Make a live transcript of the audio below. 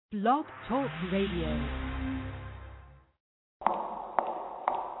Blog Talk Radio.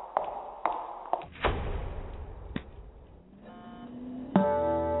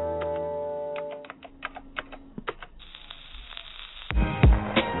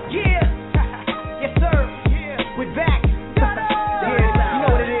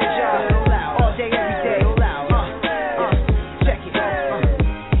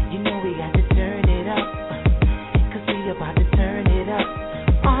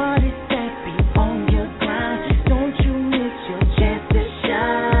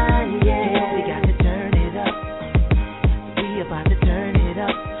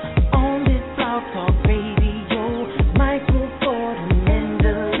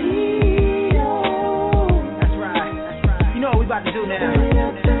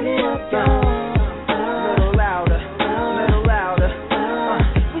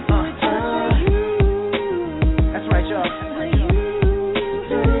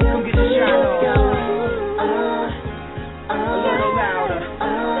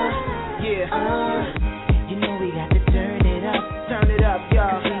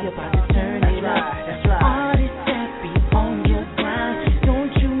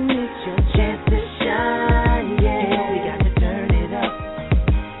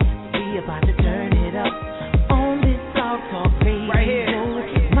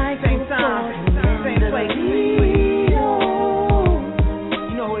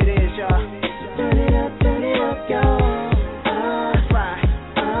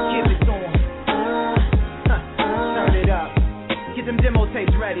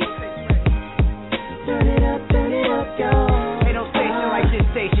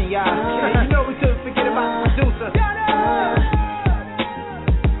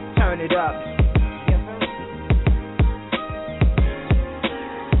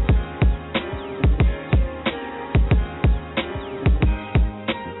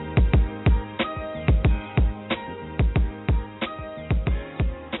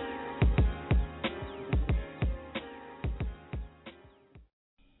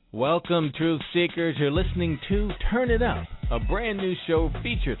 Welcome, Truth Seekers. You're listening to Turn It Up, a brand new show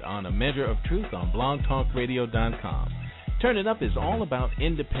featured on A Measure of Truth on blogtalkradio.com. Turn It Up is all about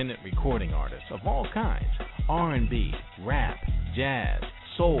independent recording artists of all kinds, R&B, rap, jazz,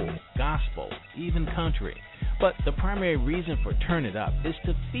 soul, gospel, even country. But the primary reason for Turn It Up is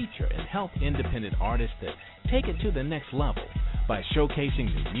to feature and help independent artists to take it to the next level by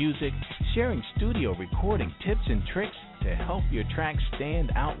showcasing new music, sharing studio recording tips and tricks to help your tracks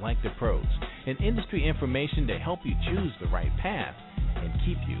stand out like the pros, and industry information to help you choose the right path and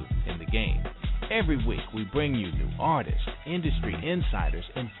keep you in the game. Every week we bring you new artists, industry insiders,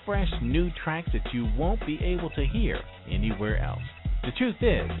 and fresh new tracks that you won't be able to hear anywhere else. The truth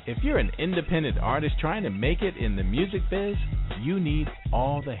is, if you're an independent artist trying to make it in the music biz, you need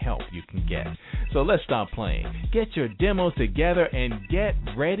all the help you can get. So let's stop playing. Get your demos together and get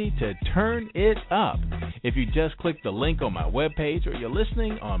ready to turn it up. If you just click the link on my webpage, or you're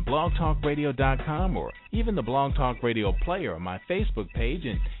listening on blogtalkradio.com, or even the Blog Talk Radio player on my Facebook page,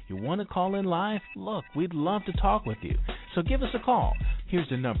 and you want to call in live, look, we'd love to talk with you. So give us a call. Here's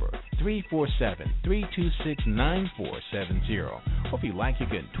the number, 347-326-9470. Or if you like, you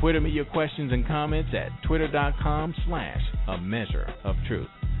can Twitter me your questions and comments at twitter.com/ameasureoftruth.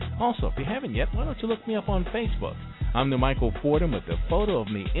 Also, if you haven't yet, why don't you look me up on Facebook? I'm the Michael Fordham with a photo of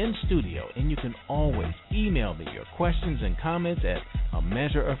me in studio, and you can always email me your questions and comments at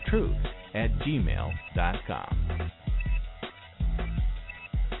ameasureoftruth@gmail.com.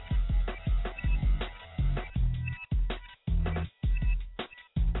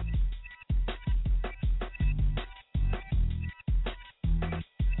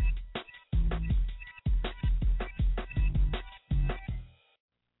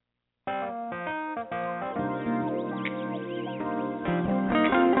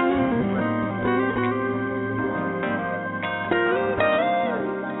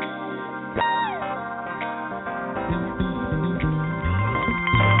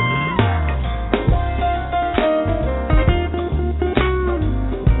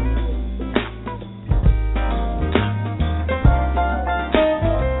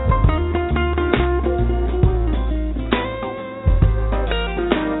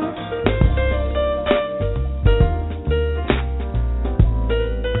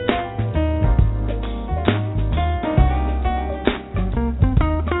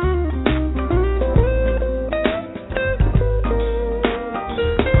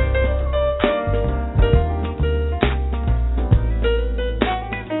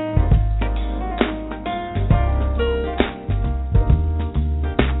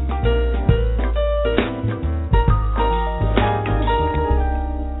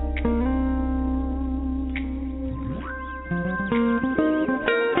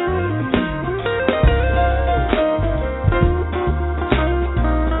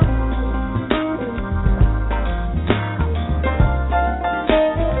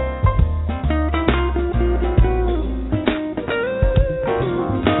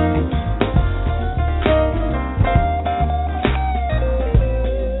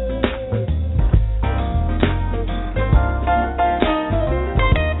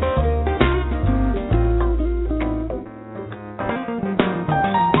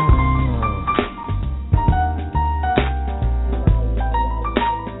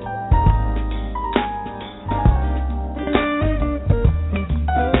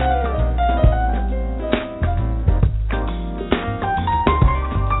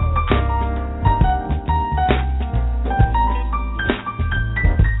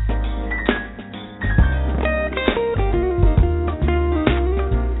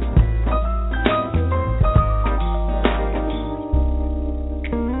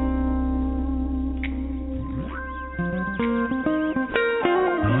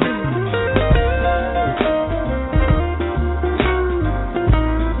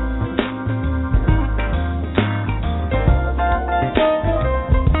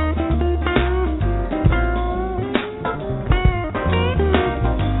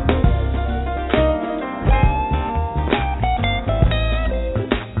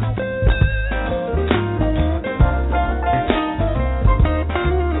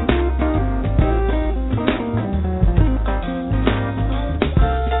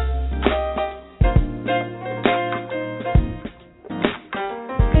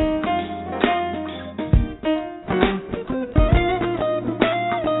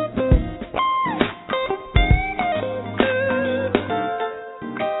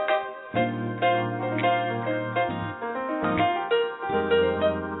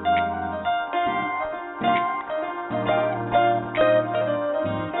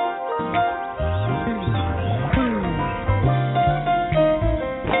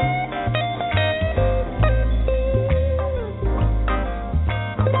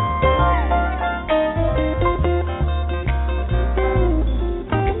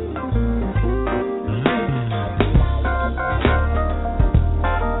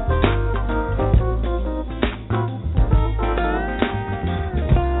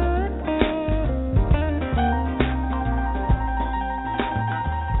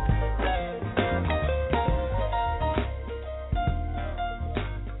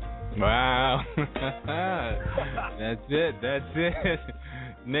 That's it.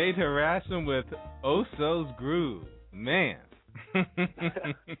 Nate Harasim with Oso's Groove. Man.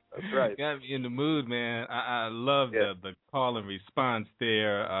 That's right. Got me in the mood, man. I love the call and response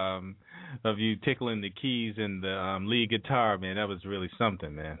there of you tickling the keys and the lead guitar, man. That was really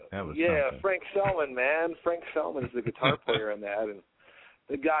something, man. That was something. Frank Selman, man. Frank Selman is the guitar player in that, and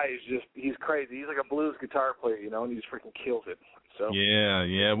the guy is he's crazy. He's like a blues guitar player, and he just freaking kills it. So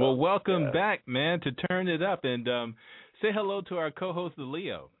Yeah. Well, welcome back, man, to Turn It Up, and say hello to our co-host,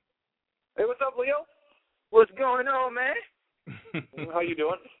 Leo. Hey, what's up, Leo? What's going on, man? How you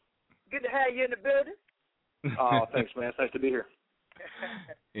doing? Good to have you in the building. Oh, thanks, man. It's nice to be here.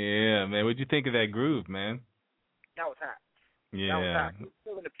 Yeah, man. What'd you think of that groove, man? That was hot. Yeah. That was hot. He was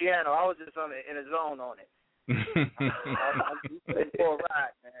feeling the piano. I was just in a zone on it. I'm for a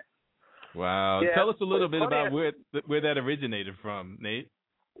ride, man. Wow. Yeah, Tell us a little bit about where that originated from, Nate.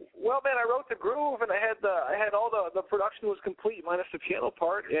 Well, man, I wrote the groove, and I had all the production was complete minus the piano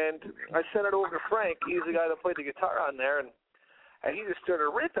part, and I sent it over to Frank. He's the guy that played the guitar on there, and he just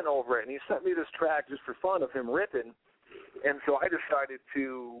started ripping over it, and he sent me this track just for fun of him ripping. And so I decided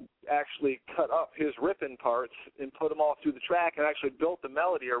to actually cut up his ripping parts and put them all through the track, and actually built the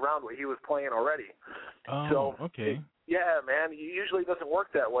melody around what he was playing already. Oh, okay. Yeah, man. Usually it doesn't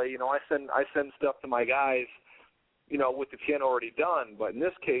work that way. I send stuff to my guys, with the piano already done. But in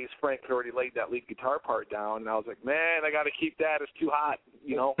this case, Frank had already laid that lead guitar part down, and I was like, man, I got to keep that. It's too hot,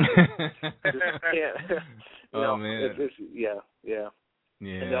 Just can't. Man. Yeah.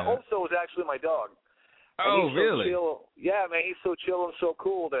 And Yeah. Oso was actually my dog. Oh, really? Chill. Yeah, man, he's so chill and so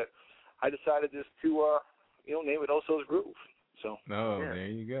cool that I decided just to, name it Oso's Groove. So. There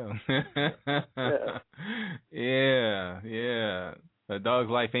you go. Yeah. Yeah. A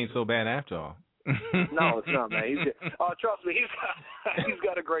dog's life ain't so bad after all. No, it's not, man. Trust me, he's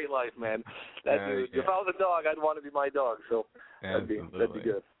got a great life, man. That dude. Yeah. If I was a dog, I'd want to be my dog. So that'd be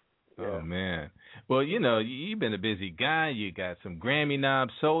good. Oh, Yeah. man. Well, you've been a busy guy. You got some Grammy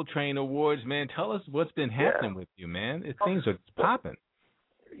knobs, Soul Train Awards, man. Tell us what's been happening with you, man. Things are popping.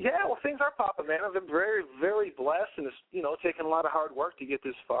 Yeah, well, things are popping, man. I've been very, very blessed, and it's, taken a lot of hard work to get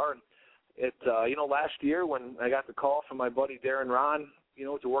this far. And last year when I got the call from my buddy Darren Ron,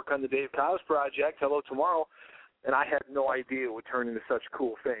 to work on the Dave Koz project, Hello Tomorrow, and I had no idea it would turn into such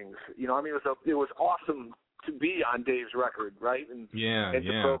cool things. It was awesome to be on Dave's record, right? And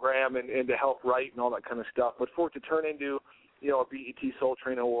to program and to help write and all that kind of stuff. But for it to turn into, a BET Soul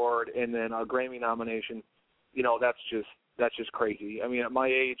Train Award and then a Grammy nomination, that's just crazy. I mean, at my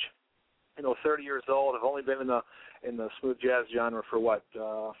age, 30 years old, I've only been in the smooth jazz genre for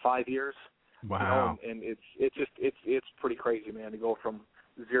 5 years. Wow. And it's pretty crazy, man, to go from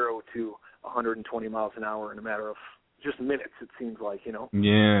 0 to 120 miles an hour in a matter of just minutes. It seems like,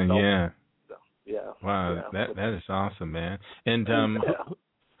 Yeah. Yeah. Wow, yeah. That is awesome, man. And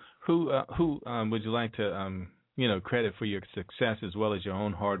who would you like to credit for your success as well as your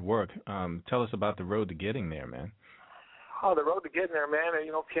own hard work? Tell us about the road to getting there, man. Oh, the road to getting there, man.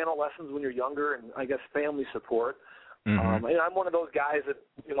 Piano lessons when you're younger, and I guess family support. Mm-hmm. And I'm one of those guys that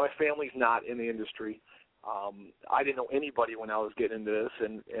my family's not in the industry. I didn't know anybody when I was getting into this,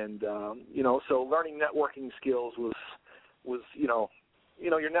 and so learning networking skills was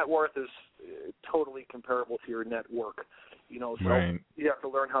your net worth is totally comparable to your network, so right. You have to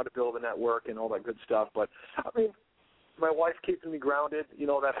learn how to build a network and all that good stuff. But, I mean, my wife keeping me grounded,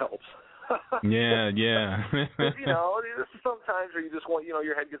 that helps. Yeah. Sometimes where you just want,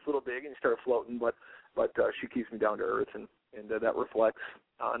 your head gets a little big and you start floating, but she keeps me down to earth, and that reflects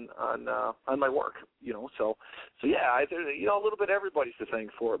on my work, So yeah, a little bit everybody's to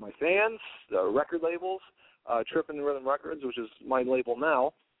thank for it. My fans, the record labels, Trippin' Rhythm Records, which is my label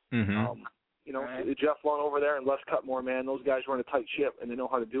now. Mm-hmm. Jeff Lund over there and Les Cutmore, man, those guys run a tight ship and they know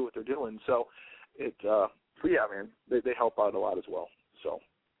how to do what they're doing. So yeah, man, they help out a lot as well. So.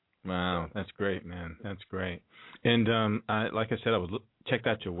 Wow, that's great, man. That's great. And like I said, I checked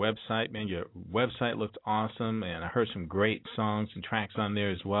out your website, man. Your website looked awesome, and I heard some great songs and tracks on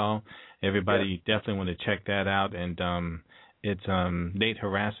there as well. Everybody definitely want to check that out. And it's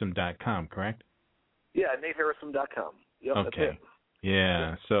NateHarasim.com, correct? Yeah, NateHarasim.com. Yep, okay. That's it.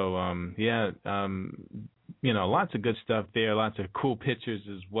 Yeah. So lots of good stuff there. Lots of cool pictures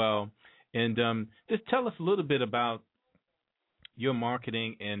as well. And just tell us a little bit about your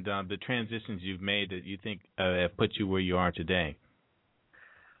marketing and the transitions you've made that you think have put you where you are today.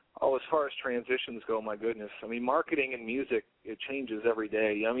 Oh, as far as transitions go, my goodness. I mean, marketing and music, it changes every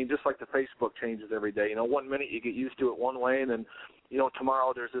day. I mean, just like the Facebook changes every day. 1 minute you get used to it one way, and then,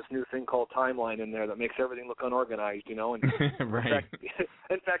 tomorrow there's this new thing called timeline in there that makes everything look unorganized, And right.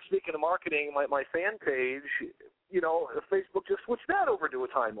 in fact, speaking of marketing, my fan page Facebook just switched that over to a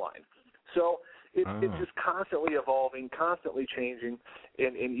timeline. So it's just constantly evolving, constantly changing,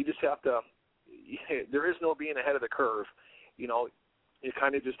 and you just have to. There is no being ahead of the curve. You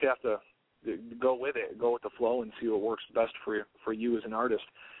kind of just have to go with it, go with the flow, and see what works best for you as an artist.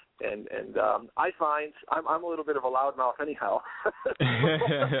 And I find I'm a little bit of a loudmouth anyhow.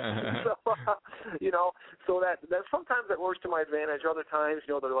 So that sometimes that works to my advantage. Other times,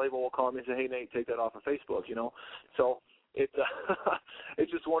 the label will call me and say, "Hey, Nate, take that off of Facebook." So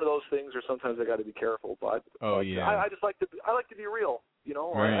it's just one of those things. Or sometimes I got to be careful. But I just like to be real.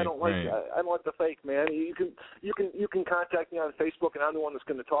 Right, I don't like the fake, man. You can contact me on Facebook, and I'm the one that's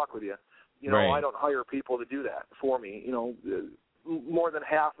going to talk with you. Right. I don't hire people to do that for me. More than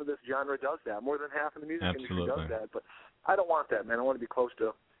half of this genre does that. More than half of the music industry does that. But I don't want that, man. I want to be close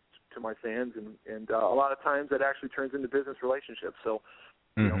to my fans, and a lot of times that actually turns into business relationships. So,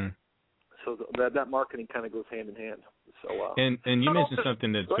 so that marketing kind of goes hand in hand. So, and you mentioned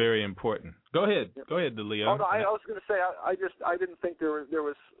something that's very important. Go ahead, DeLeo. Oh no, I was going to say I didn't think there's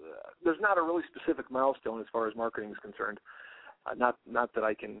not a really specific milestone as far as marketing is concerned. Not that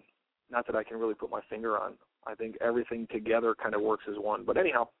I can really put my finger on. I think everything together kind of works as one. But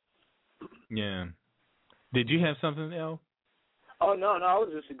anyhow. Yeah. Did you have something else? Oh, no, I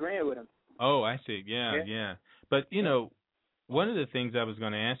was just agreeing with him. Oh, I see. Yeah. But, one of the things I was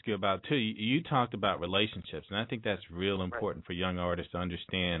going to ask you about, too, you talked about relationships, and I think that's real important for young artists to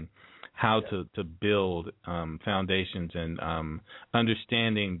understand how to build foundations and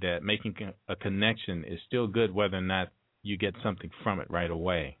understanding that making a connection is still good whether or not you get something from it right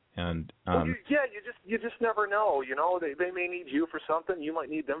away. And you just never know. They may need you for something. You might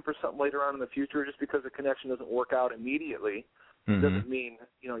need them for something later on in the future. Just because the connection doesn't work out immediately doesn't mean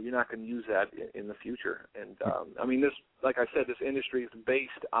you're not going to use that in the future. And this, like I said, this industry is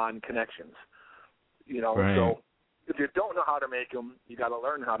based on connections. Right. So if you don't know how to make them, you got to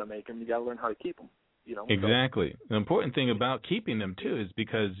learn how to make them. You got to learn how to keep them. Exactly. The important thing about keeping them too is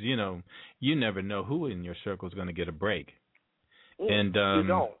because you never know who in your circle is going to get a break. And you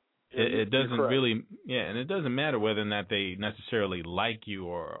don't. It doesn't really, and it doesn't matter whether or not they necessarily like you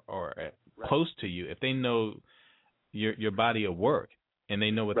or close to you. If they know your body of work and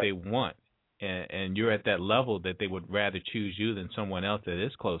they know what they want, and you're at that level that they would rather choose you than someone else that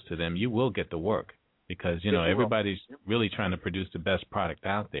is close to them, you will get the work because everybody's really trying to produce the best product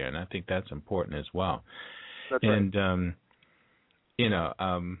out there, and I think that's important as well. That's and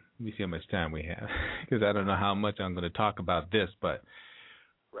let me see how much time we have because I don't know how much I'm going to talk about this, but.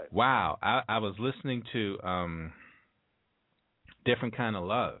 Right. Wow, I was listening to Different Kind of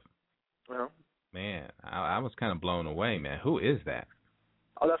Love. Uh-huh. Man, I was kind of blown away, man. Who is that?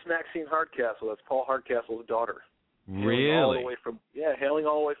 Oh, that's Maxine Hardcastle. That's Paul Hardcastle's daughter. Really? Hailing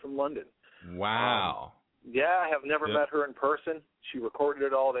all the way from London. Wow. I have never met her in person. She recorded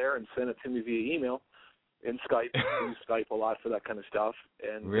it all there and sent it to me via email and Skype. I use Skype a lot for that kind of stuff.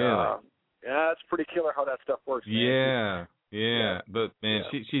 And really? It's pretty killer how that stuff works, man. Yeah, but man,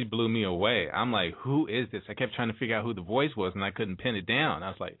 she blew me away. I'm like, who is this? I kept trying to figure out who the voice was, and I couldn't pin it down. I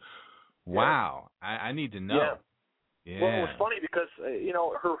was like, wow, I need to know. Yeah. Well, it was funny because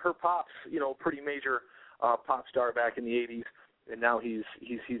her pop's pretty major pop star back in the '80s, and now he's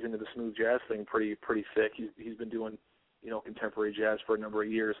into the smooth jazz thing pretty thick. He's been doing contemporary jazz for a number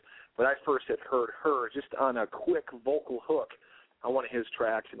of years. But I first had heard her just on a quick vocal hook on one of his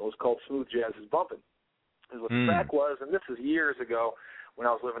tracks, and it was called "Smooth Jazz Is Bumpin'." Is what the track was, and this is years ago when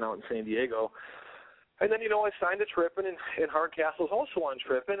I was living out in San Diego. And then, I signed to Trippin', and Hardcastle's also on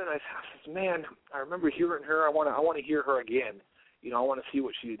Trippin', and I said, man, I remember hearing her. I want to hear her again. I want to see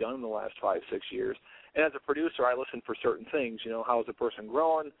what she's done in the last 5-6 years. And as a producer, I listen for certain things. How's the person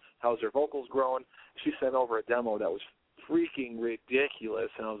growing? How's their vocals growing? She sent over a demo that was freaking ridiculous,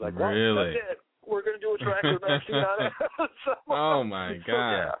 and I was like, well, really? That's it. We're going to do a track with Maxine on it. Oh, my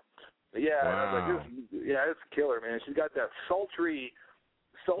God. Yeah, wow. It's killer, man. She's got that sultry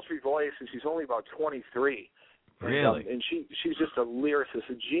voice, and she's only about 23. Really? And she's just a lyricist,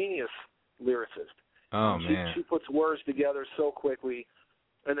 a genius lyricist. Oh, man. She puts words together so quickly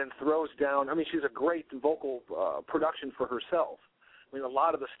and then throws down. I mean, she's a great vocal production for herself. I mean, a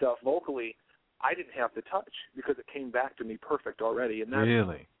lot of the stuff vocally I didn't have to touch because it came back to me perfect already. And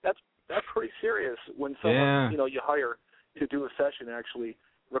that's pretty serious when someone, you hire to do a session actually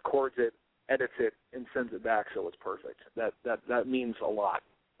records it, edits it, and sends it back so it's perfect. That means a lot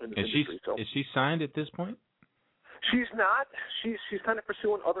in this industry. Is she signed at this point? She's not. She's kind of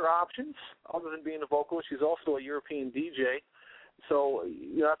pursuing other options other than being a vocalist. She's also a European DJ, so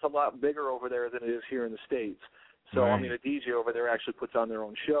that's a lot bigger over there than it is here in the States. So, I mean, a DJ over there actually puts on their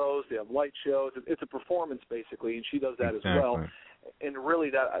own shows. They have light shows. It's a performance, basically, and she does that as well. And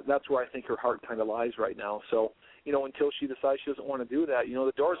really, that's where I think her heart kind of lies right now. So, until she decides she doesn't want to do that,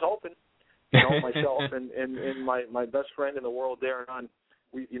 the door's open. Myself and my best friend in the world, Darren,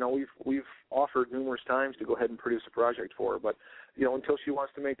 we've offered numerous times to go ahead and produce a project for her. But, until she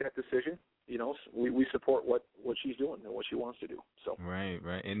wants to make that decision, we support what she's doing and what she wants to do. So Right.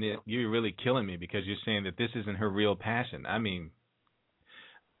 And you're really killing me because you're saying that this isn't her real passion. I mean,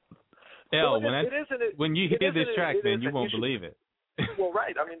 when you hear this track, man, you won't believe it. Well,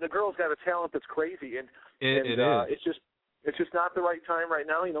 right. I mean, the girl's got a talent that's crazy, and it is. It's just not the right time right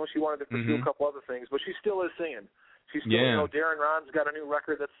now. She wanted to pursue a couple other things, but she still is singing. She's still, Darren Ron's got a new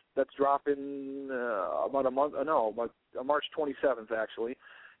record that's dropping about March 27th actually.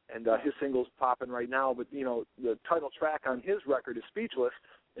 And his single's popping right now, but the title track on his record is Speechless,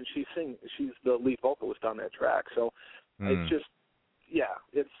 and she's the lead vocalist on that track. So it's just,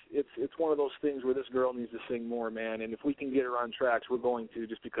 it's one of those things where this girl needs to sing more, man. And if we can get her on tracks, we're going to,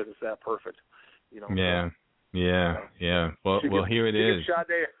 just because it's that perfect. Yeah. Well, here it is.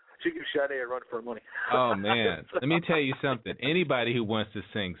 She gives Sade a run for her money. Oh man, let me tell you something. Anybody who wants to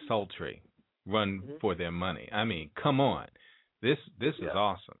sing sultry, run for their money. I mean, come on. This is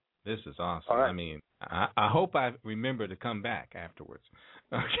awesome. This is awesome. Right. I mean, I hope I remember to come back afterwards.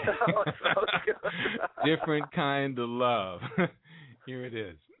 Okay. Different kind of love. Here it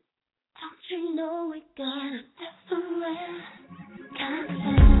is. Don't you know we got a different kind of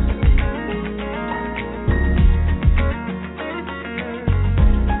love?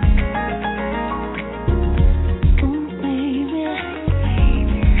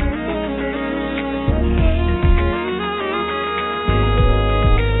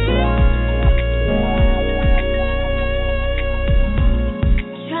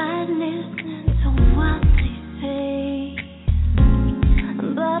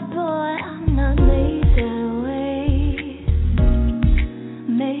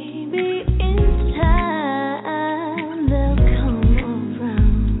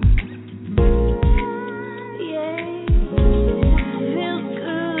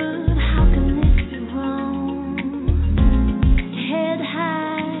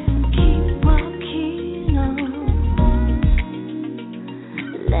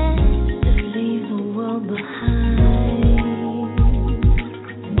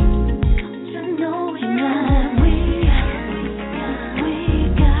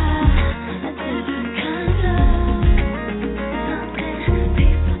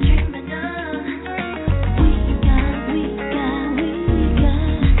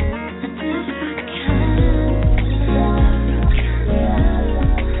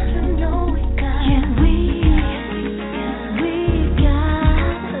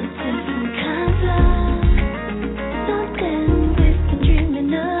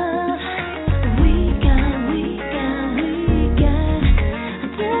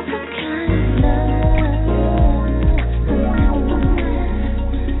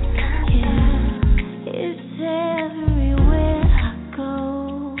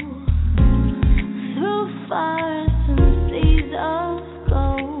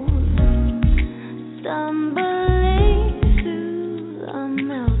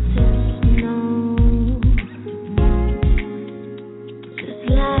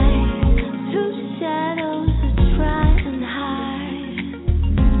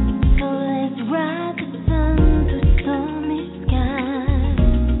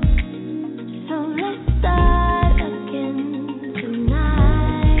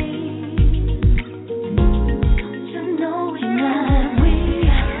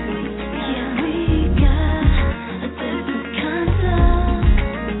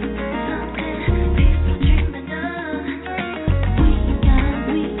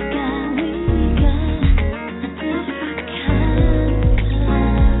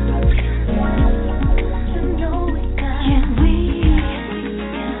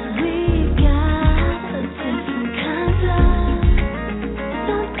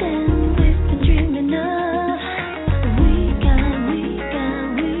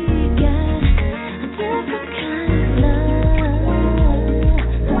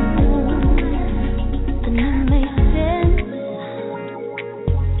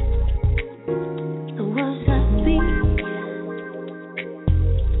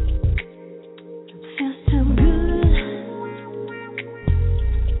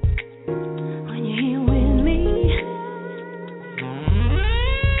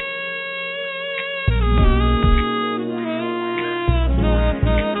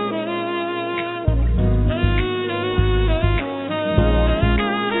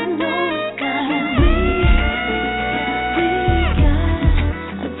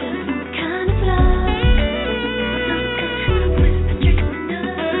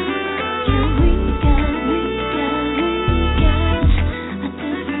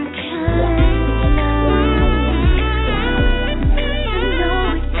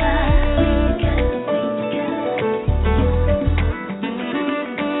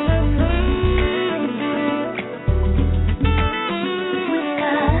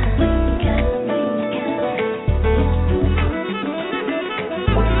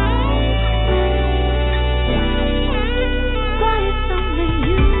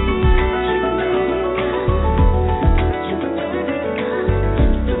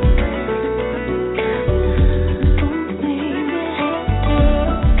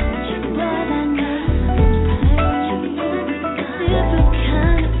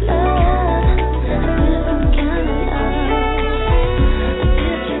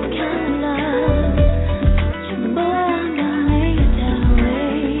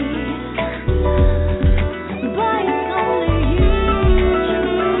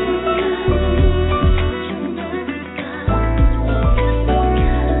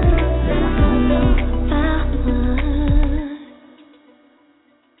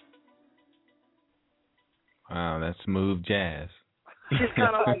 jazz. She's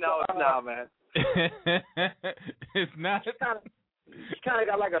kind of like no, it's not, man. It's not. She kind of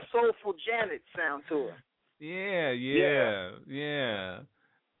got like a soulful Janet sound to her. Yeah,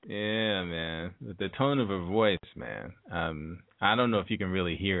 man. The tone of her voice, man. I don't know if you can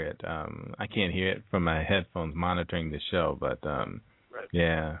really hear it. I can't hear it from my headphones monitoring the show, but Right.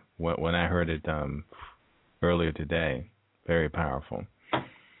 yeah, when I heard it earlier today, very powerful.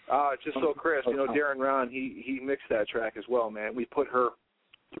 It's just so crisp. You know, Darren Ron, he mixed that track as well, man. We put her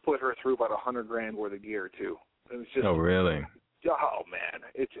through about $100,000 worth of gear too. It was just. Oh, really? Oh man,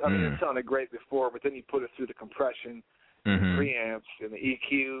 it sounded great before, but then you put it through the compression, the preamps, and the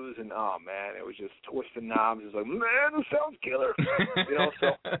EQs, and oh man, it was just twisting knobs. It was like, man, this sounds killer. You know,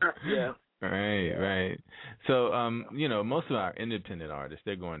 so yeah. Right. So, most of our independent artists,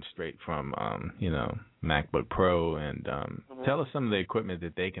 they're going straight from, MacBook Pro, and tell us some of the equipment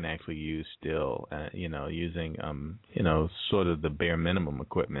that they can actually use still, using, sort of the bare minimum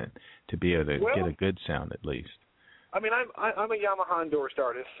equipment to be able to get a good sound at least. I mean, I'm a Yamaha endorsed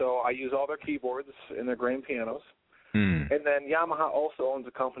artist, so I use all their keyboards and their grand pianos. And then Yamaha also owns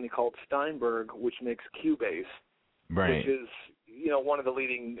a company called Steinberg, which makes Cubase, which is one of the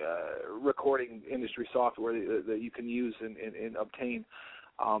leading recording industry software that you can use and obtain.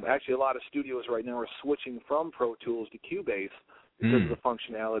 Actually, a lot of studios right now are switching from Pro Tools to Cubase because of the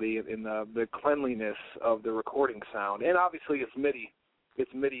functionality and the cleanliness of the recording sound, and obviously it's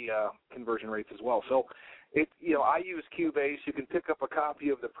MIDI conversion rates as well. So I use Cubase. You can pick up a copy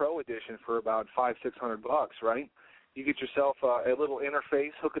of the Pro Edition for about $500-600, right? You get yourself a little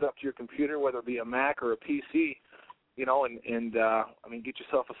interface, hook it up to your computer, whether it be a Mac or a PC, get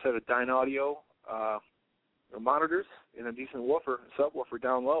yourself a set of Dynaudio monitors and a decent subwoofer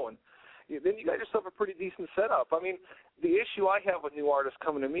down low, and then you got yourself a pretty decent setup. I mean, the issue I have with new artists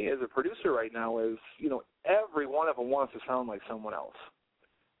coming to me as a producer right now is, every one of them wants to sound like someone else,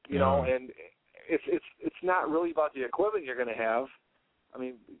 and it's not really about the equipment you're going to have. I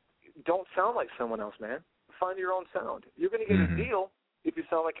mean, don't sound like someone else, man. Find your own sound. You're going to get a deal if you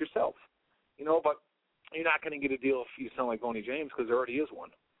sound like yourself, but you're not going to get a deal if you sound like Boney James, because there already is one.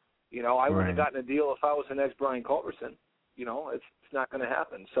 I wouldn't have gotten a deal if I was the next Brian Culberson. It's not going to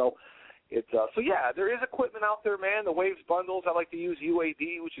happen. So there is equipment out there, man. The Waves bundles, I like to use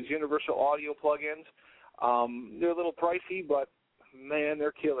UAD, which is Universal Audio plugins. They're a little pricey, but man,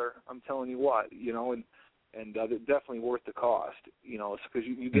 they're killer. I'm telling you what, and they're definitely worth the cost. It's because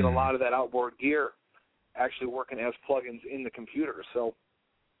you get a lot of that outboard gear actually working as plugins in the computer. So,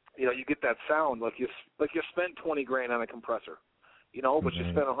 you get that sound like you spent $20,000 on a compressor, but you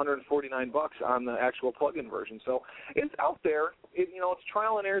spent $149 on the actual plug-in version. So it's out there. It's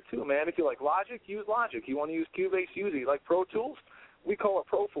trial and error too, man. If you like Logic, use Logic. You want to use Cubase, use it. You like Pro Tools? We call it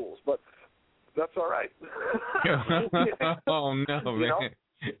Pro Fools, but that's all right. Oh no, man.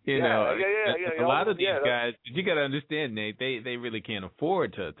 A lot of these guys, you got to understand, Nate, they really can't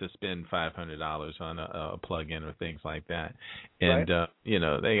afford to spend $500 on a plug-in or things like that, and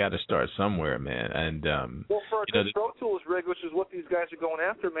they got to start somewhere, man. And for a good Pro Tools rig, which is what these guys are going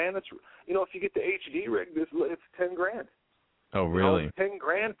after, man, it's if you get the HD rig, it's $10,000. Oh, really?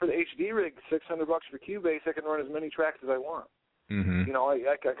 $10,000 for the HD rig, $600 for Cubase. I can run as many tracks as I want.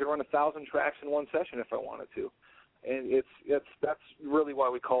 I could run 1,000 tracks in one session if I wanted to. And that's really why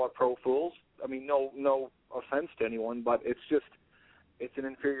we call it Pro Fools. I mean, no offense to anyone, but it's an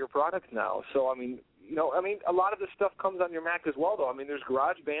inferior product now. So a lot of this stuff comes on your Mac as well, though. I mean, there's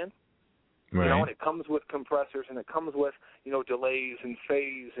GarageBand, and it comes with compressors, and it comes with delays and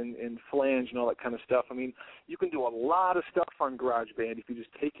phase and flange and all that kind of stuff. I mean, you can do a lot of stuff on GarageBand if you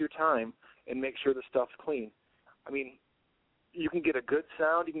just take your time and make sure the stuff's clean. I mean, you can get a good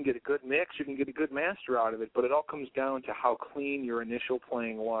sound, you can get a good mix, you can get a good master out of it, but it all comes down to how clean your initial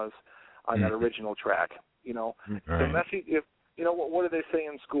playing was on that original track. The messy, what do they say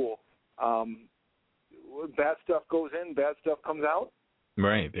in school? Bad stuff goes in, bad stuff comes out.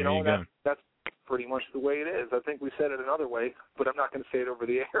 Right, there you go. That's pretty much the way it is. I think we said it another way, but I'm not going to say it over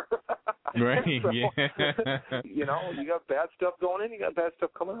the air. Right, you got bad stuff going in, you got bad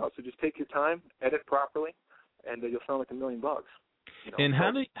stuff coming out, so just take your time, edit properly, and you'll sound like $1 million. And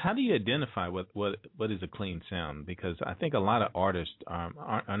how do you identify what is a clean sound? Because I think a lot of artists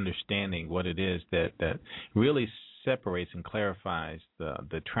aren't understanding what it is that really separates and clarifies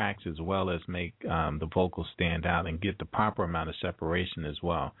the tracks, as well as make the vocals stand out and get the proper amount of separation as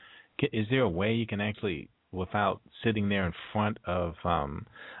well. Is there a way you can actually, without sitting there in front of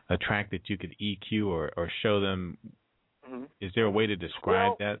a track, that you could EQ or show them? Is there a way to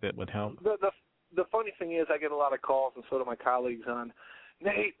describe that would help? The funny thing is, I get a lot of calls, and so do my colleagues, on,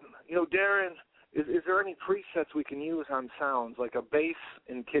 Nate, Darren is there any presets we can use on sounds, like a bass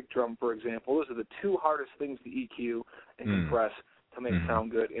and kick drum, for example? Those are the two hardest things to EQ and compress to make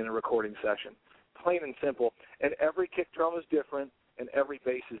sound good in a recording session. Plain and simple. And every kick drum is different, and every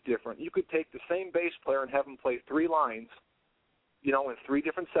bass is different. You could take the same bass player and have him play 3 lines, in 3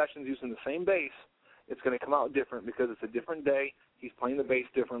 different sessions using the same bass. It's going to come out different because it's a different day. He's playing the bass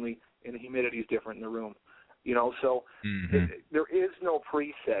differently, and the humidity is different in the room. So there is no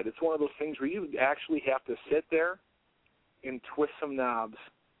preset. It's one of those things where you actually have to sit there and twist some knobs,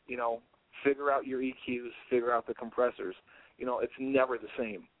 figure out your EQs, figure out the compressors. It's never the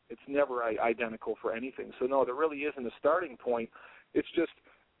same. It's never identical for anything. So, no, there really isn't a starting point. It's just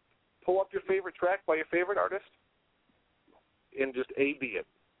pull up your favorite track by your favorite artist and just A-B it.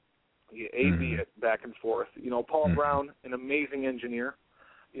 You A-B it back and forth. Paul Brown, an amazing engineer.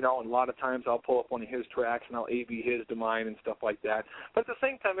 And a lot of times I'll pull up one of his tracks and I'll A-B his to mine and stuff like that. But at the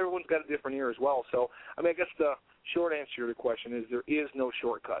same time, everyone's got a different ear as well. So, I guess the short answer to the question is there is no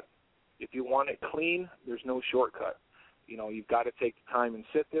shortcut. If you want it clean, there's no shortcut. You've got to take the time and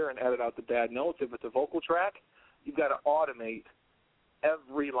sit there and edit out the bad notes. If it's a vocal track, you've got to automate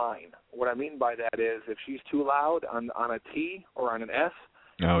every line. What I mean by that is if she's too loud on a T or on an S,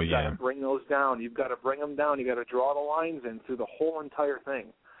 you've got to bring those down. You've got to bring them down. You've got to draw the lines in through the whole entire thing.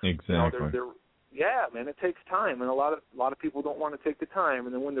 Exactly. Yeah, man, it takes time, and a lot of people don't want to take the time.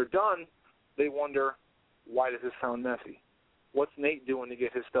 And then when they're done, they wonder, why does this sound messy? What's Nate doing to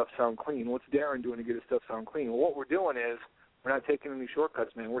get his stuff sound clean? What's Darren doing to get his stuff sound clean? Well, what we're doing is we're not taking any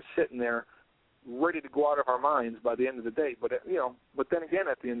shortcuts, man. We're sitting there ready to go out of our minds by the end of the day. But but then again,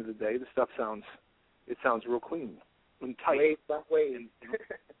 at the end of the day, the stuff sounds real clean and tight. Wave by wave.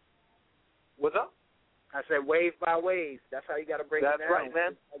 What's up? I said wave by wave. That's how you got to break it down. That's right,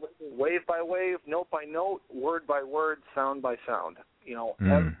 man. Wave by wave, note by note, word by word, sound by sound.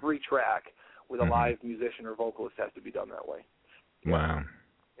 Every track with a live musician or vocalist has to be done that way. Wow.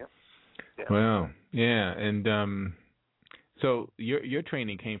 Yeah. Wow. Yeah. And so your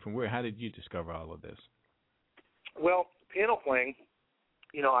training came from where? How did you discover all of this? Well, piano playing,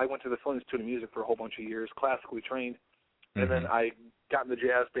 I went to the Flint Institute of Music for a whole bunch of years, classically trained, and then I got in the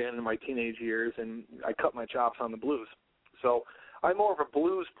jazz band in my teenage years, and I cut my chops on the blues. So I'm more of a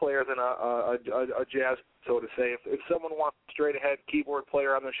blues player than a jazz, so to say. If someone wants a straight-ahead keyboard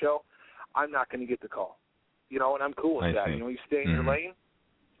player on the show, I'm not going to get the call. And I'm cool with that. See. You stay in your lane.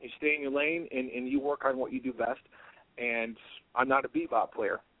 You stay in your lane, and you work on what you do best. And I'm not a bebop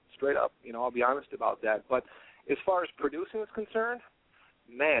player, straight up. I'll be honest about that. But as far as producing is concerned,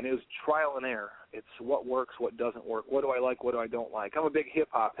 man, it was trial and error. It's what works, what doesn't work. What do I like, what do I don't like? I'm a big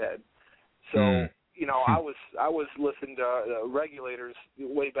hip-hop head. So, I was listening to Regulators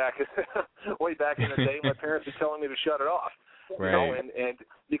way back in the day. My parents were telling me to shut it off. Right. And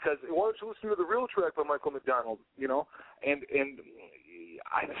because why don't you listen to the real track by Michael McDonald, and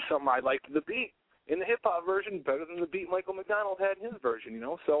I liked the beat in the hip hop version better than the beat Michael McDonald had in his version,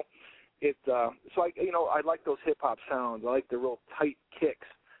 so I like those hip hop sounds. I like the real tight kicks,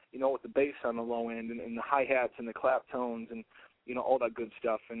 with the bass on the low end and the hi hats and the clap tones and all that good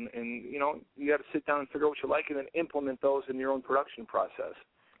stuff, and you got to sit down and figure out what you like and then implement those in your own production process.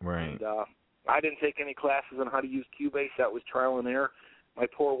 Right. And I didn't take any classes on how to use Cubase. That was trial and error. My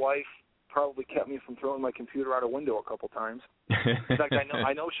poor wife probably kept me from throwing my computer out a window a couple times. In fact,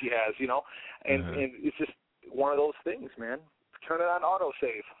 I know she has, and it's just one of those things, man. Turn it on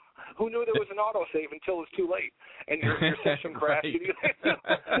autosave. Who knew there was an autosave until it's too late, and your session crashed?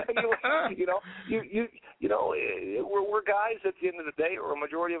 We're guys at the end of the day, or a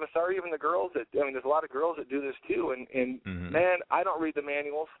majority of us are, even the girls. There's a lot of girls that do this too, and man, I don't read the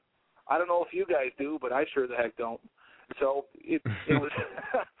manuals. I don't know if you guys do, but I sure the heck don't. So it was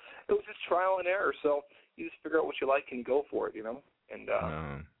it was just trial and error. So you just figure out what you like and you go for it, And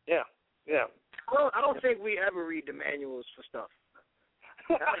yeah. I don't think we ever read the manuals for stuff.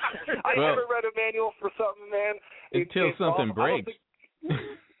 I never read a manual for something, man. Until something breaks.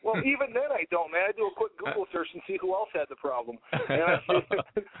 Well, even then I don't, man. I do a quick Google search and see who else had the problem, and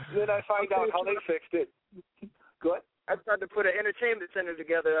then I find out how they fixed it. Go ahead. I tried to put an entertainment center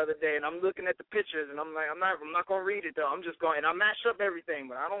together the other day, and I'm looking at the pictures, and I'm like, I'm not gonna read it though. I'm just going, and I mash up everything,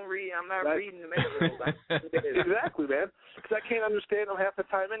 but I don't read. I'm not reading the manuals. Exactly, man. Because I can't understand them half the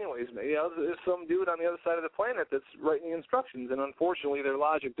time, anyways. There's some dude on the other side of the planet that's writing the instructions, and unfortunately, their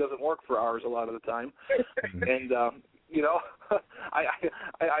logic doesn't work for ours a lot of the time. And I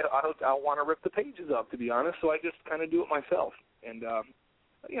want to rip the pages up, to be honest. So I just kind of do it myself, and a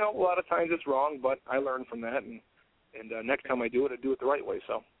lot of times it's wrong, but I learn from that and next time I do it the right way.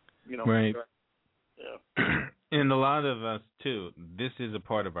 So, Right. Yeah. And a lot of us, too, this is a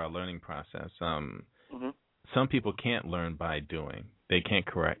part of our learning process. Some people can't learn by doing. They can't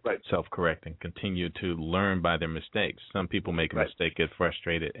self-correct and continue to learn by their mistakes. Some people make a mistake, get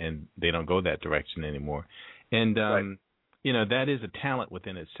frustrated, and they don't go that direction anymore. And, that is a talent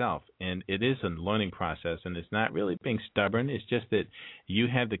within itself, and it is a learning process, and it's not really being stubborn. It's just that you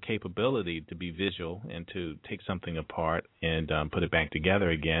have the capability to be visual and to take something apart and put it back together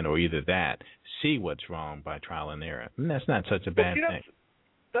again, or either that, see what's wrong by trial and error. And that's not such a bad thing.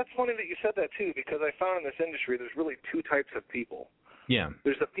 That's funny that you said that, too, because I found in this industry there's really two types of people. Yeah.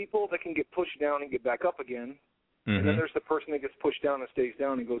 There's the people that can get pushed down and get back up again, and then there's the person that gets pushed down and stays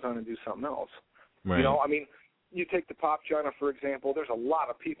down and goes on and do something else. Right. You take the pop genre, for example. There's a lot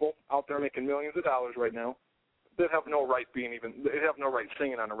of people out there making millions of dollars right now that have no right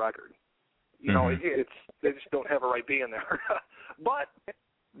singing on a record. They just don't have a right being there. But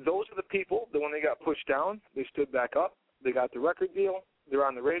those are the people that when they got pushed down, they stood back up. They got the record deal. They're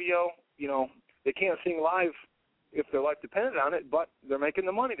on the radio. They can't sing live if their life depended on it, but they're making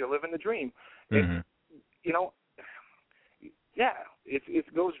the money. They're living the dream. And,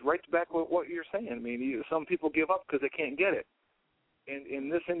 it goes right back with what you're saying. Some people give up because they can't get it. And in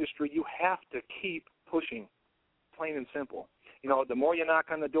this industry, you have to keep pushing, plain and simple. The more you knock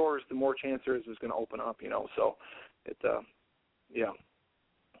on the doors, the more chance there is it's going to open up, So, yeah.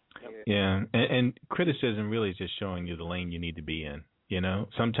 Yeah, and criticism really is just showing you the lane you need to be in.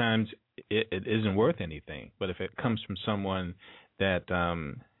 Sometimes it isn't worth anything, but if it comes from someone that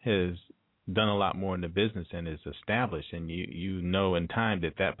has done a lot more in the business and is established, and you know in time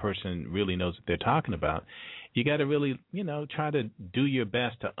that person really knows what they're talking about, you got to really, try to do your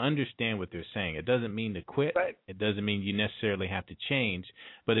best to understand what they're saying. It doesn't mean to quit. Right. It doesn't mean you necessarily have to change,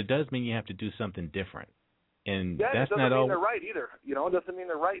 but it does mean you have to do something different. And that's not all. It doesn't mean they're right either. It doesn't mean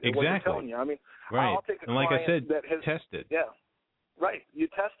they're right. Exactly. What they're telling you. Right. I'll take a and like I said, that has, test it. Yeah. Right. You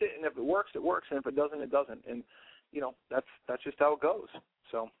test it, and if it works, it works, and if it doesn't, it doesn't. And that's just how it goes.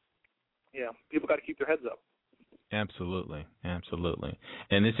 So, yeah, people got to keep their heads up. Absolutely.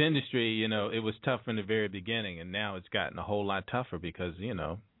 And this industry, it was tough in the very beginning, and now it's gotten a whole lot tougher because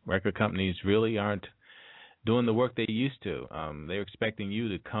record companies really aren't doing the work they used to. They're expecting you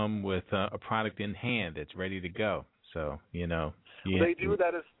to come with a product in hand that's ready to go. So, they do.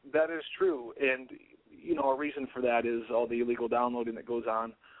 That is true, and a reason for that is all the illegal downloading that goes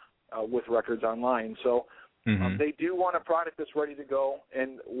on with records online. So they do want a product that's ready to go.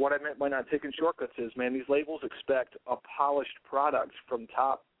 And what I meant by not taking shortcuts is, man, these labels expect a polished product from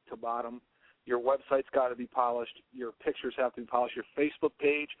top to bottom. Your website's got to be polished. Your pictures have to be polished. Your Facebook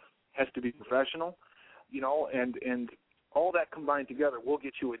page has to be professional. And all that combined together will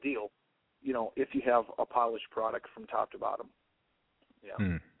get you a deal, if you have a polished product from top to bottom.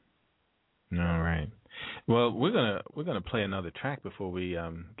 Yeah. All right. Well, we're gonna play another track before we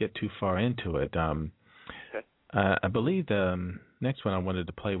get too far into it. Okay. I believe the next one I wanted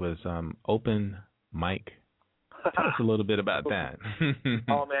to play was Open Mic. Tell us a little bit about that.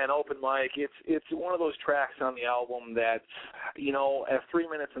 Oh man, Open Mic. It's one of those tracks on the album that, at 3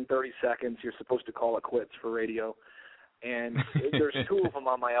 minutes and 30 seconds, you're supposed to call it quits for radio. And there's two of them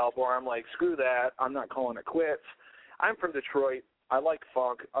on my album where I'm like, screw that. I'm not calling it quits. I'm from Detroit. I like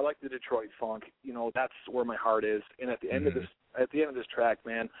funk. I like the Detroit funk. That's where my heart is. And at the end of this track,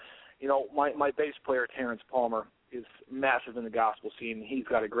 man, my bass player Terrence Palmer is massive in the gospel scene. He's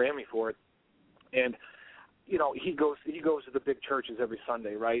got a Grammy for it, and he goes to the big churches every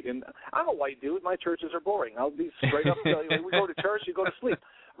Sunday, right? And I'm a white dude. My churches are boring. I'll be straight up tell you. We go to church, you go to sleep,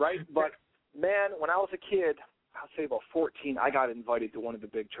 right? But man, when I was a kid, I'll say about 14, I got invited to one of the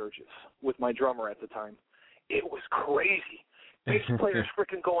big churches with my drummer at the time. It was crazy. Bass players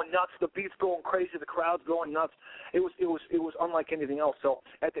freaking going nuts, the beat's going crazy, the crowd's going nuts. It was unlike anything else. So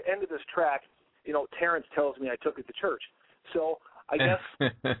at the end of this track, Terrence tells me I took it to church. So I guess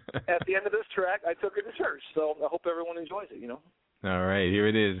at the end of this track, I took it to church. So I hope everyone enjoys it. All right, here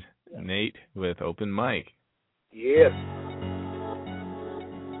it is, Nate with Open Mic. Yes.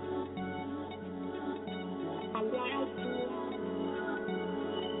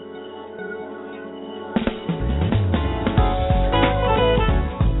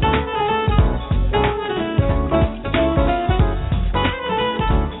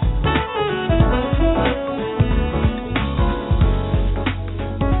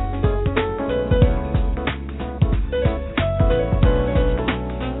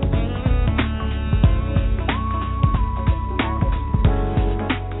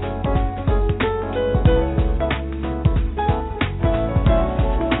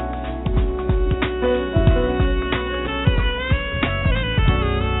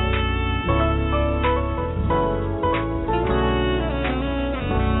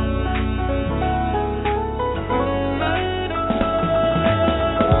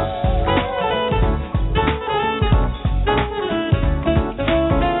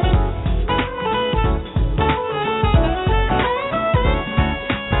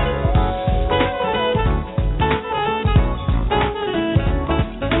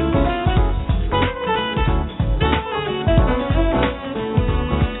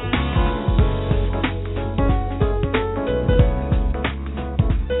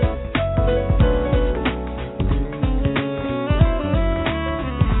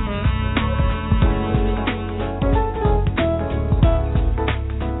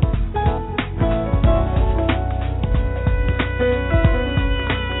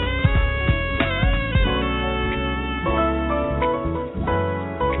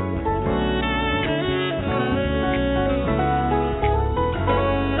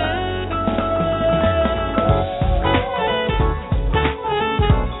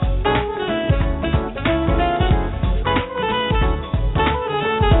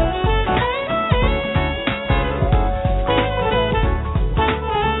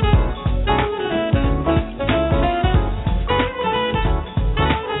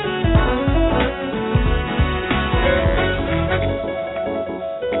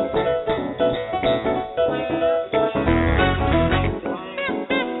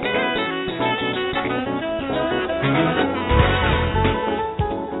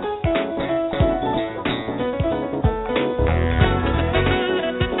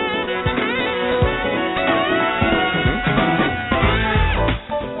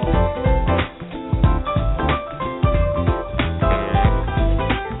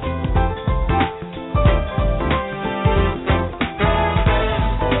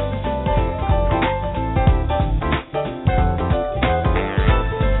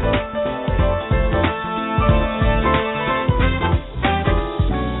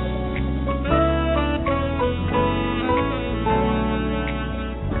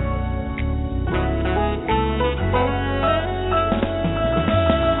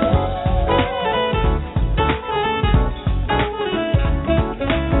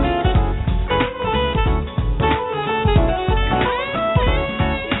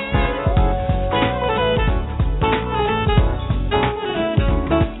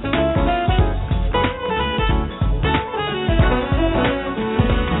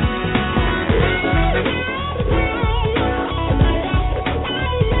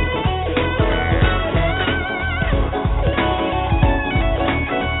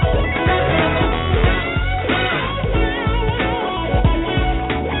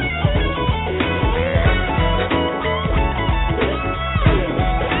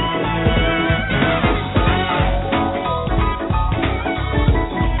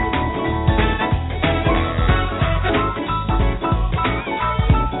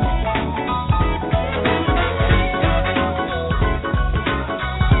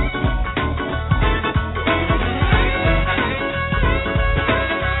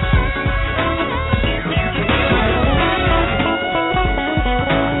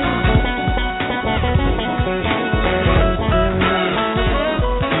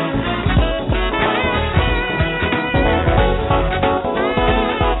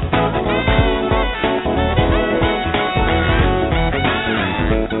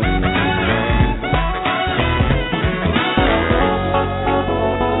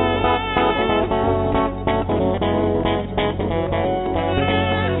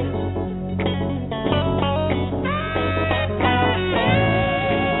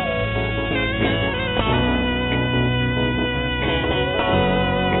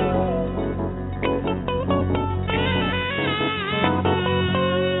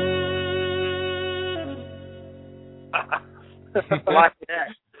 Like that.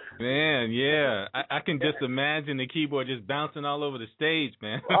 Man, yeah, I can just imagine the keyboard just bouncing all over the stage,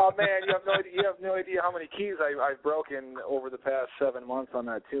 man. Oh man, you have no idea how many keys I've broken over the past 7 months on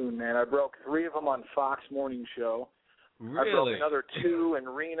that tune, man. I broke 3 of them on Fox Morning Show. Really? I broke another 2 in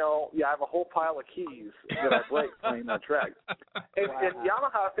Reno. Yeah, I have a whole pile of keys that I break playing that track. And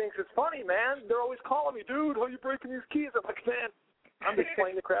Yamaha thinks it's funny, man. They're always calling me, dude, how are you breaking these keys? I'm like, man, I'm just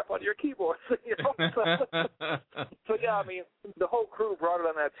playing the crap out of your keyboards, you know. So yeah, I mean, the whole crew brought it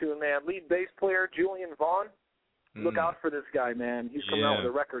on that tune, man. Lead bass player Julian Vaughn. Look out for this guy, man. He's coming out with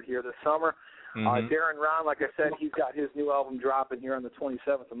a record here this summer. Darren Ron, like I said, he's got his new album dropping here on the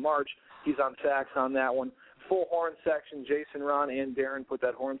 27th of March. He's on sax on that one. Full horn section. Jason, Ron, and Darren put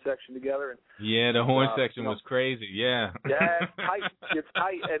that horn section together. And, the horn section was crazy. Yeah. Yeah, it's tight. It's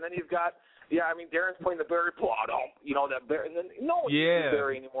tight. And then you've got. Yeah, I mean, Darren's playing the Barry Plotto, you know, that Barry, and then no one uses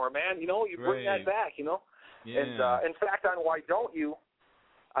Barry anymore, man. You know, you bring that back, you know. Yeah. And in fact, on Why Don't You,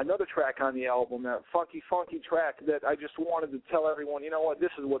 another track on the album, that funky track that I just wanted to tell everyone, you know what,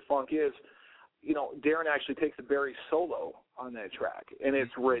 this is what funk is. You know, Darren actually takes a Barry solo on that track, and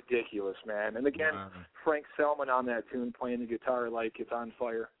it's ridiculous, man. And again, Frank Selman on that tune playing the guitar like it's on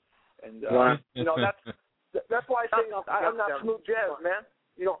fire. And you know, that's why I say I'm not smooth jazz, man.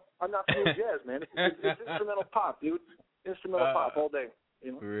 You know, I'm not smooth jazz, man. It's instrumental pop, dude. Instrumental pop all day.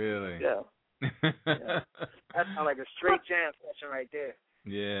 You know? Really? Yeah. That sounds like a straight jam session right there.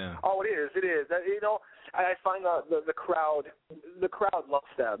 Yeah. Oh, it is. It is. You know, I find the crowd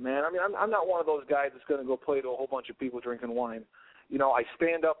loves that, man. I mean, I'm not one of those guys that's going to go play to a whole bunch of people drinking wine. You know, I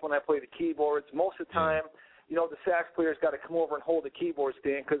stand up when I play the keyboards. Most of the time, you know, the sax player's got to come over and hold the keyboard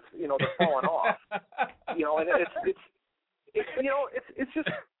stand because, you know, they're falling off. You know, and it's just,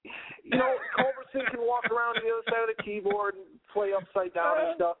 you know, Culbertson can walk around to the other side of the keyboard and play upside down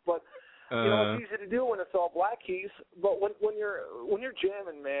and stuff, but you know, it's easy to do when it's all black keys. But when you're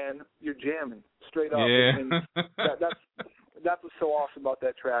jamming, man, you're jamming straight up. Yeah. And that's what's so awesome about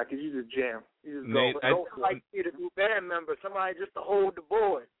that track is you just jam. You just Nate, go. Like you the new band member, somebody just to hold the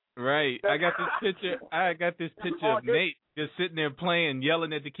board. Right. I got this picture of Nate just sitting there playing,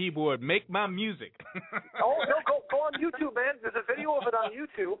 yelling at the keyboard, "Make my music." Oh no, go on YouTube, man. There's a video of it on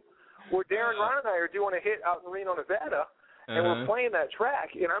YouTube where Darren, Ron, and I are doing a hit out in Reno, Nevada, and we're playing that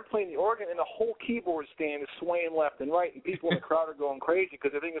track, and I'm playing the organ, and the whole keyboard stand is swaying left and right, and people in the crowd are going crazy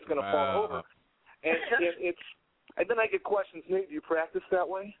because they think it's going to fall over. And and then I get questions, Nate, do you practice that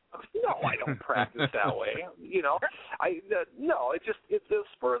way? No, I don't practice that way. You know, no, it's a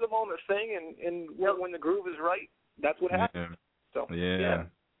spur of the moment thing, and when the groove is right, that's what happens. So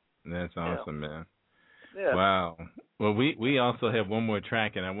that's awesome, man. Yeah. Wow. Well, we also have one more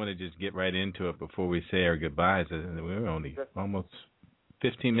track, and I want to just get right into it before we say our goodbyes. We're only almost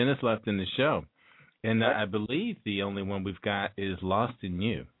 15 minutes left in the show, and I believe the only one we've got is "Lost in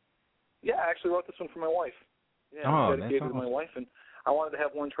You." Yeah, I actually wrote this one for my wife. Yeah, I'm dedicated to my wife, and I wanted to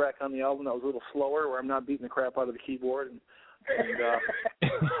have one track on the album that was a little slower, where I'm not beating the crap out of the keyboard, and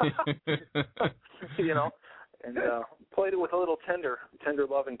you know, and played it with a little tender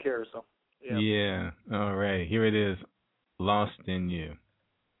love and care. So yeah. All right, here it is, "Lost in You."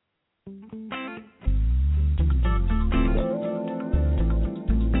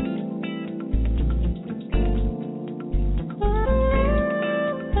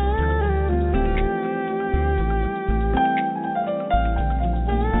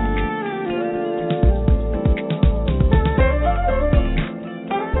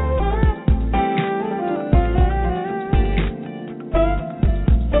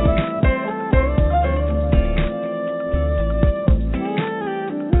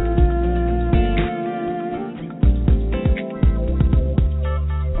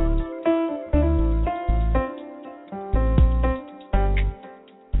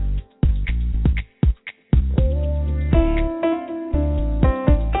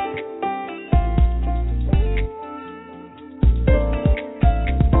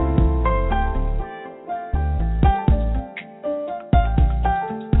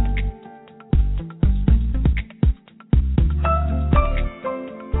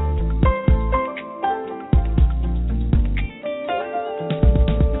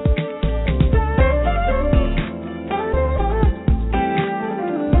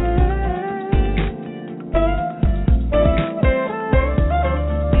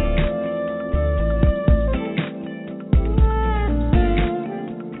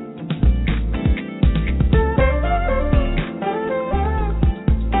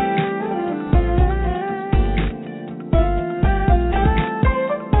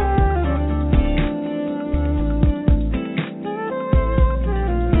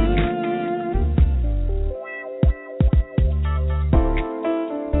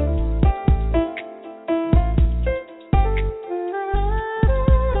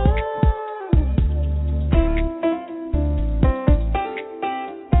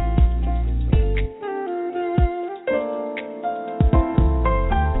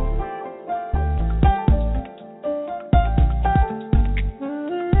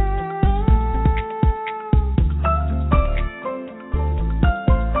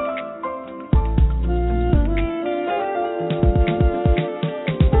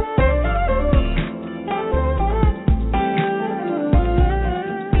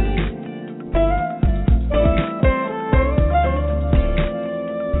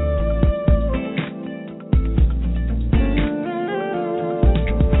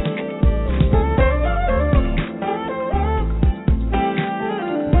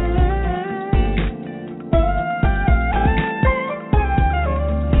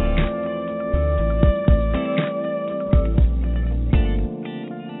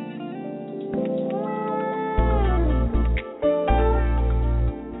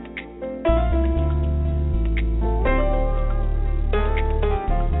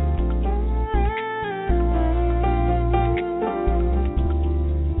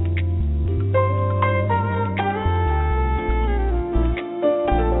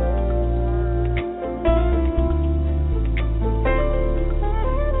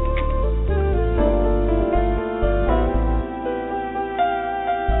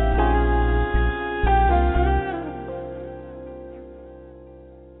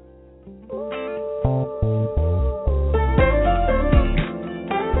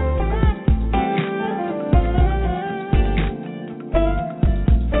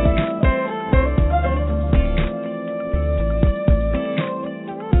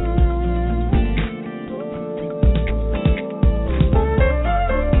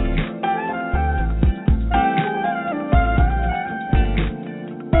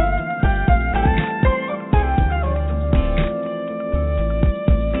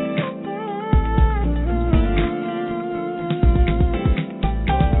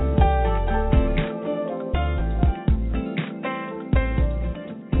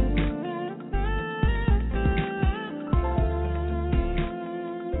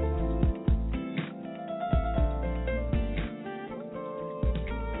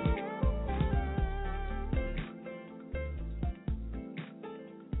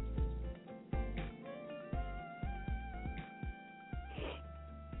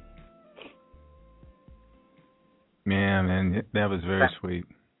 Man, that was very sweet.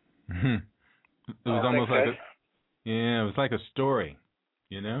 It was almost like it was like a story,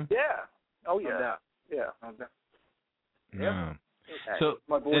 you know? Yeah. Oh yeah. Yeah. Yeah. Okay. So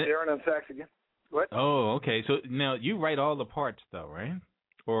my boy Darren on sax again. What? Oh, okay. So now you write all the parts, though, right?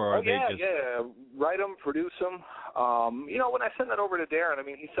 Or are they just... yeah. Write them, produce them. When I send that over to Darren, I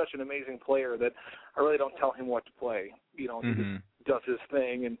mean, he's such an amazing player that I really don't tell him what to play. He just does his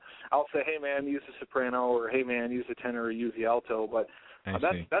thing, and I'll say, hey, man, use the soprano, or hey, man, use the tenor, or use the alto, but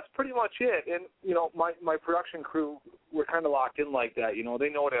that's pretty much it. And, my production crew, we're kind of locked in like that. They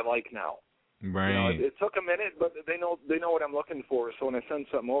know what I like now. Right. It took a minute, but they know what I'm looking for, so when I send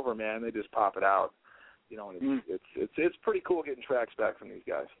something over, man, they just pop it out. It's pretty cool getting tracks back from these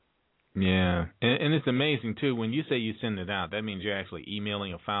guys. Yeah, and it's amazing, too. When you say you send it out, that means you're actually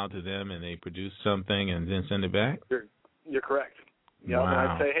emailing a file to them, and they produce something and then send it back? You're correct. Yeah, wow. And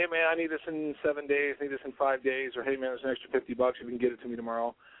I'd say, hey, man, I need this in 7 days, I need this in 5 days, or hey, man, there's an extra $50 if you can get it to me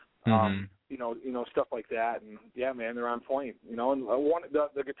tomorrow. Stuff like that. And, yeah, man, they're on point. And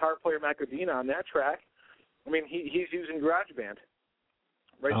the guitar player, Macadina, on that track, I mean, he's using GarageBand.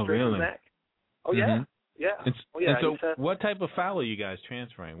 Right straight from Mac. Oh, yeah. Yeah. And so what type of file are you guys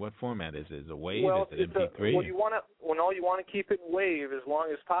transferring? What format is it? Is it WAV? Is it MP3? You want to keep it in WAV as long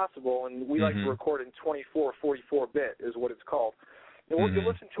as possible, and we like to record in 24, 44-bit is what it's called. And what you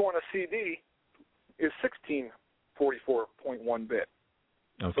listen to on a CD is 16 44.1-bit.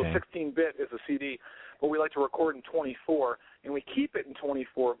 Okay. So 16-bit is a CD, but we like to record in 24, and we keep it in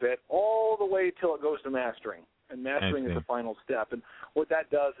 24-bit all the way till it goes to mastering. And mastering is the final step. And what that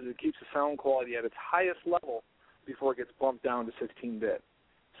does is it keeps the sound quality at its highest level before it gets bumped down to 16-bit.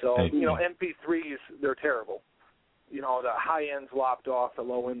 So, MP3s, they're terrible. The high end's lopped off, the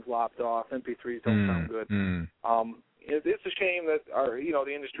low end's lopped off. MP3s don't sound good. It's a shame that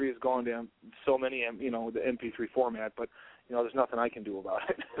the industry has gone down so many, the MP3 format, but, there's nothing I can do about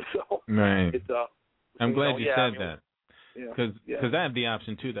it. So right. It's I'm glad you said that. Because I have the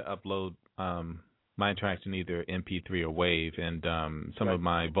option, too, to upload my tracks in either MP3 or WAV, and some of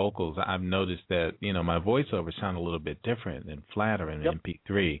my vocals, I've noticed that, my voiceovers sound a little bit different and flatter in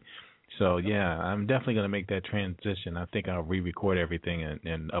MP3. So, I'm definitely going to make that transition. I think I'll re-record everything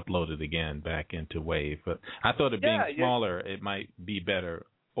and upload it again back into WAV. But I thought it being smaller, it might be better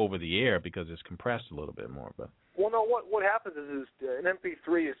over the air because it's compressed a little bit more. But well, no, what happens is an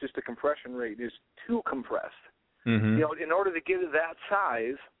MP3 is just a compression rate is too compressed. In order to get it that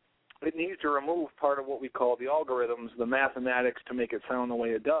size, it needs to remove part of what we call the algorithms, the mathematics to make it sound the way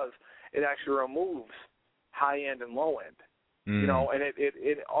it does. It actually removes high end and low end, and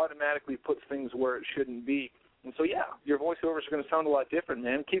it automatically puts things where it shouldn't be. And so, your voiceovers are going to sound a lot different,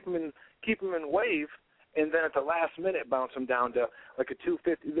 man. Keep them in WAV, and then at the last minute bounce them down to like a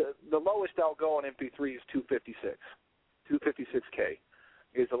 250. The lowest I'll go on MP3 is 256. 256K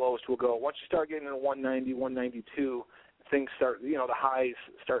is the lowest we'll go. Once you start getting into 190, 192, things start, the highs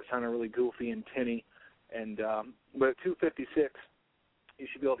start sounding really goofy and tinny. And but at 256, you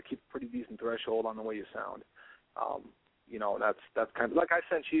should be able to keep a pretty decent threshold on the way you sound. That's kind of like I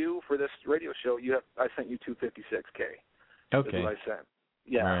sent you for this radio show. I sent you 256K. Okay. That's what I sent.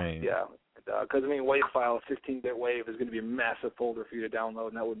 Yeah. Right. Yeah. Because WAV file, a 16-bit WAV is going to be a massive folder for you to download,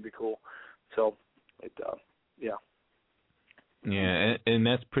 and that wouldn't be cool. So, Yeah, and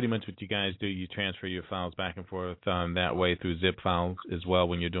that's pretty much what you guys do. You transfer your files back and forth that way through zip files as well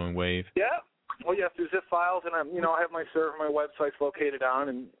when you're doing WAV. Yeah. Well, through zip files, and I have my server, my website's located on,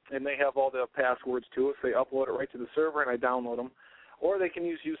 and they have all the passwords to it. So they upload it right to the server, and I download them, or they can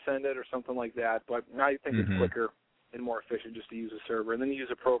use YouSendIt or something like that. But I think it's quicker and more efficient just to use a server, and then you use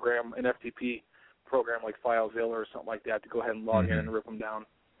a program, an FTP program like FileZilla or something like that, to go ahead and log in and rip them down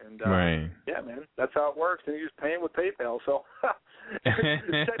And right. yeah, man, that's how it works. And you just pay them with PayPal. So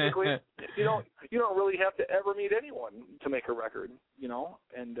technically, you don't really have to ever meet anyone to make a record,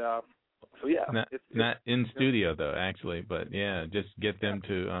 And so yeah, not in studio though, actually, but yeah, just get them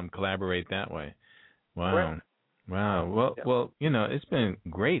to collaborate that way. Wow. Right. Wow. Well, it's been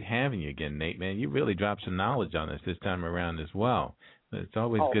great having you again, Nate, man. You really dropped some knowledge on us this time around as well. It's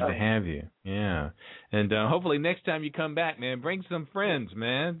always good to have you. Yeah. And hopefully next time you come back, man, bring some friends,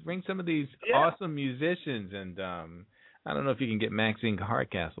 man. Bring some of these awesome musicians. And I don't know if you can get Maxine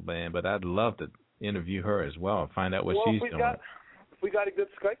Hardcastle, man, but I'd love to interview her as well and find out what she's doing. If we got a good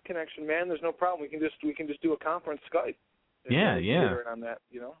Skype connection, man, there's no problem. We can just do a conference Skype. Yeah. On that,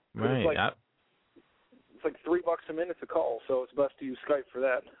 Right. It's like $3 a minute to call, so it's best to use Skype for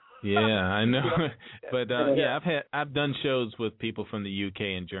that. Yeah, I know. But I've done shows with people from the UK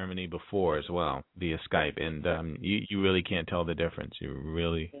and Germany before as well via Skype, and you really can't tell the difference.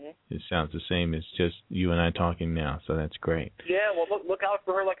 It sounds the same as just you and I talking now, so that's great. Yeah, well, look out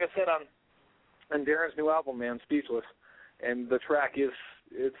for her, like I said, on Darren's new album, man, Speechless, and the track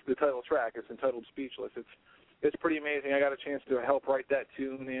it's the title track. It's entitled Speechless. It's pretty amazing. I got a chance to help write that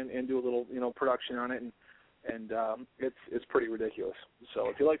tune and do a little production on it, and it's pretty ridiculous. So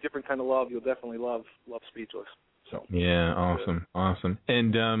if you like different kind of love, you'll definitely love Speechless. So yeah, awesome.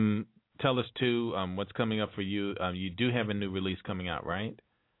 And tell us too, what's coming up for you. You do have a new release coming out, right?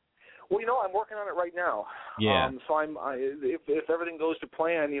 Well, I'm working on it right now. Yeah. So if everything goes to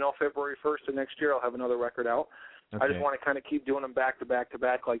plan, February 1st of next year, I'll have another record out. Okay. I just want to kind of keep doing them back to back to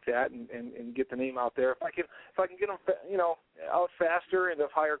back like that, and get the name out there. If I can get them, out faster and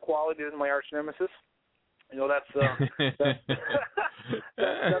of higher quality than my arch nemesis, that's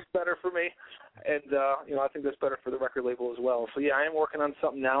better for me, and I think that's better for the record label as well. So yeah, I am working on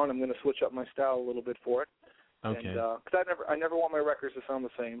something now, and I'm going to switch up my style a little bit for it. Okay. And because I never want my records to sound the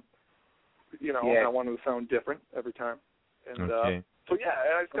same. And I want them to sound different every time. And so yeah,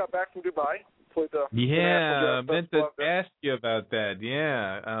 I just got back from Dubai. I meant to ask you about that.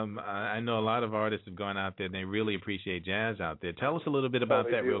 Yeah, I know a lot of artists have gone out there and they really appreciate jazz out there. Tell us a little bit about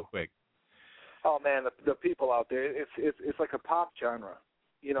that real quick. Oh man, the people out there, it's like a pop genre.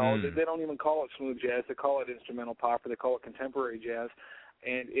 They don't even call it smooth jazz; they call it instrumental pop, or they call it contemporary jazz,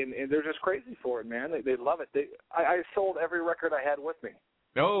 and they're just crazy for it, man. They love it. I sold every record I had with me.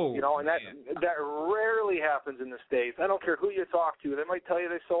 Oh, and that rarely happens in the States. I don't care who you talk to; they might tell you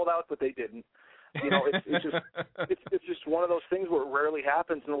they sold out, but they didn't. It's just one of those things where it rarely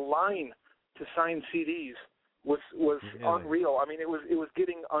happens. And the line to sign CDs was unreal. I mean, it was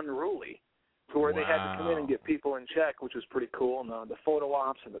getting unruly to where they had to come in and get people in check, which was pretty cool. And the photo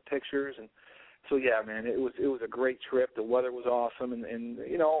ops and the pictures, and so yeah, man, it was a great trip. The weather was awesome, and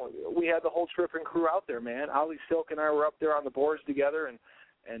we had the whole trip and crew out there, man. Ali Silk and I were up there on the boards together, and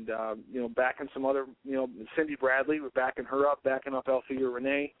backing some other, Cindy Bradley, we're backing her up, backing up Althea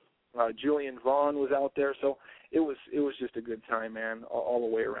Renee. Julian Vaughn was out there, so it was just a good time, man, all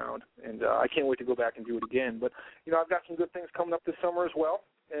the way around. And I can't wait to go back and do it again. But I've got some good things coming up this summer as well,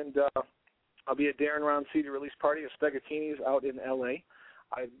 and I'll be at Darren Round CD release party at Spaghettini's out in L.A.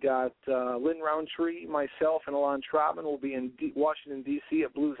 I've got Lynn Roundtree, myself, and Alon Trotman will be in Washington, D.C.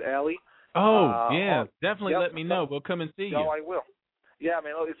 at Blues Alley. Oh, definitely let me know. We'll come and see you. No, I will. Yeah,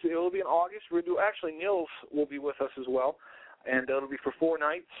 man, it'll be in August. Actually, Nils will be with us as well, and it'll be for 4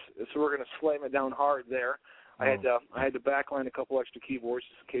 nights, so we're going to slam it down hard there. I had to backline a couple extra keyboards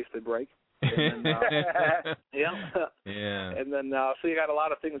just in case they break. And then, And then, so you got a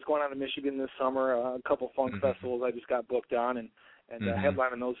lot of things going on in Michigan this summer. A couple funk festivals I just got booked on, and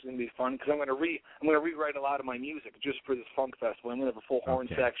headlining those is going to be fun because I'm going to rewrite a lot of my music just for this funk festival. I'm going to have a full horn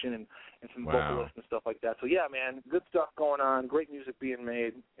section and some vocalists and stuff like that. So yeah, man, good stuff going on, great music being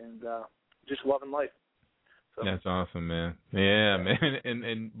made, and just loving life. So. That's awesome, man. Yeah, man.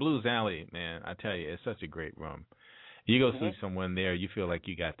 And Blues Alley, man, I tell you, it's such a great room. You go see someone there, you feel like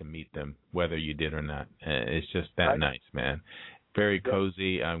you got to meet them, whether you did or not. It's just that nice, man. Very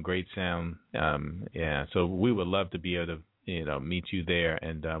cozy, great sound. So we would love to be able to, meet you there,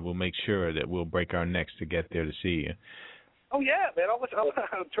 and we'll make sure that we'll break our necks to get there to see you. Oh yeah, man!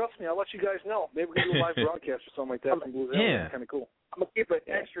 Trust me, I'll let you guys know. Maybe we can do a live broadcast or something like that from Blues Alley. Yeah, kind of cool. I'm gonna keep an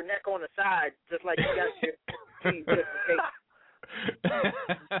extra neck on the side, just like you got your.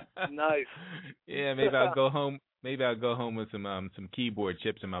 Nice. Yeah, maybe I'll go home. Maybe I'll go home with some keyboard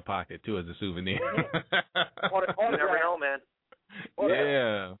chips in my pocket too as a souvenir. You never know, man.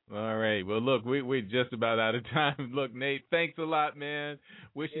 Yeah. All right. Well, look, we're just about out of time. Look, Nate, thanks a lot, man.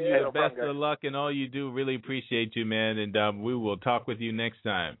 Wishing you the best of luck in all you do. Really appreciate you, man. And we will talk with you next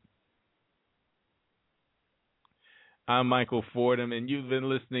time. I'm Michael Fordham, and you've been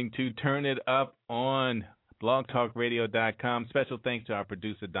listening to Turn It Up on blogtalkradio.com. Special thanks to our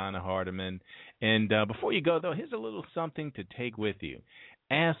producer, Donna Hardiman. And before you go, though, here's a little something to take with you.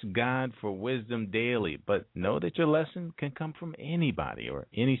 Ask God for wisdom daily, but know that your lesson can come from anybody or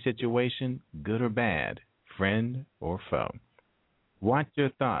any situation, good or bad, friend or foe. Watch your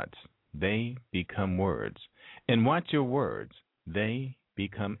thoughts. They become words. And watch your words. They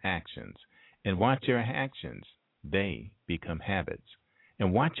become actions. And watch your actions. They become habits.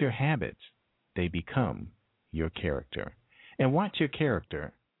 And watch your habits. They become your character. And watch your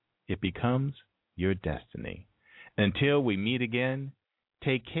character. It becomes your destiny. Until we meet again,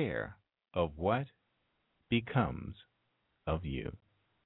 take care of what becomes of you.